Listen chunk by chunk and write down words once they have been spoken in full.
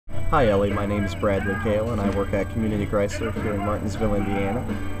Hi Ellie, my name is Bradley Kale and I work at Community Chrysler here in Martinsville, Indiana.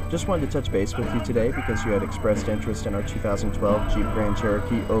 Just wanted to touch base with you today because you had expressed interest in our 2012 Jeep Grand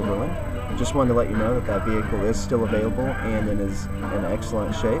Cherokee Overland. Just wanted to let you know that that vehicle is still available and it is in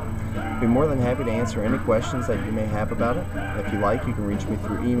excellent shape. I'd be more than happy to answer any questions that you may have about it. If you like, you can reach me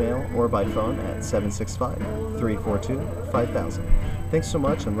through email or by phone at 765-342-5000. Thanks so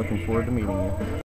much and looking forward to meeting you.